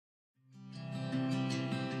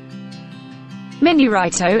Mini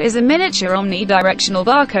Righto is a miniature omnidirectional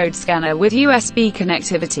barcode scanner with USB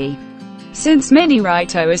connectivity. Since Mini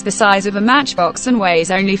Righto is the size of a matchbox and weighs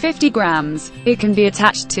only 50 grams, it can be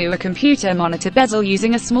attached to a computer monitor bezel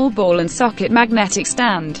using a small ball and socket magnetic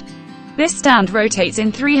stand. This stand rotates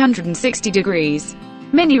in 360 degrees.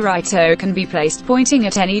 Mini Righto can be placed pointing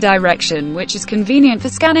at any direction, which is convenient for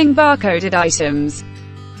scanning barcoded items.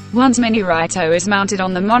 Once Mini Righto is mounted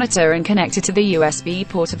on the monitor and connected to the USB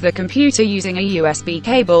port of the computer using a USB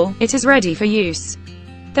cable, it is ready for use.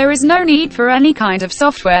 There is no need for any kind of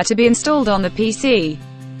software to be installed on the PC.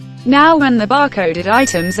 Now when the barcoded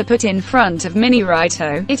items are put in front of Mini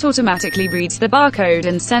Righto, it automatically reads the barcode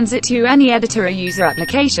and sends it to any editor or user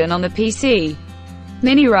application on the PC.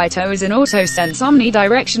 Mini Righto is an AutoSense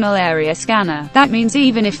omnidirectional area scanner. That means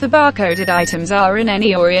even if the barcoded items are in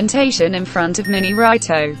any orientation in front of Mini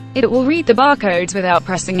Righto, it will read the barcodes without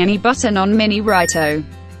pressing any button on Mini Righto.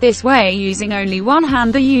 This way, using only one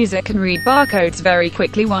hand, the user can read barcodes very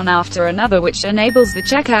quickly one after another, which enables the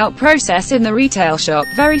checkout process in the retail shop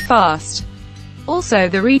very fast. Also,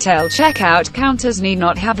 the retail checkout counters need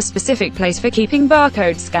not have a specific place for keeping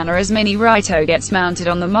barcode scanner, as Mini Righto gets mounted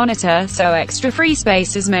on the monitor, so extra free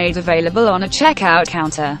space is made available on a checkout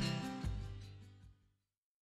counter.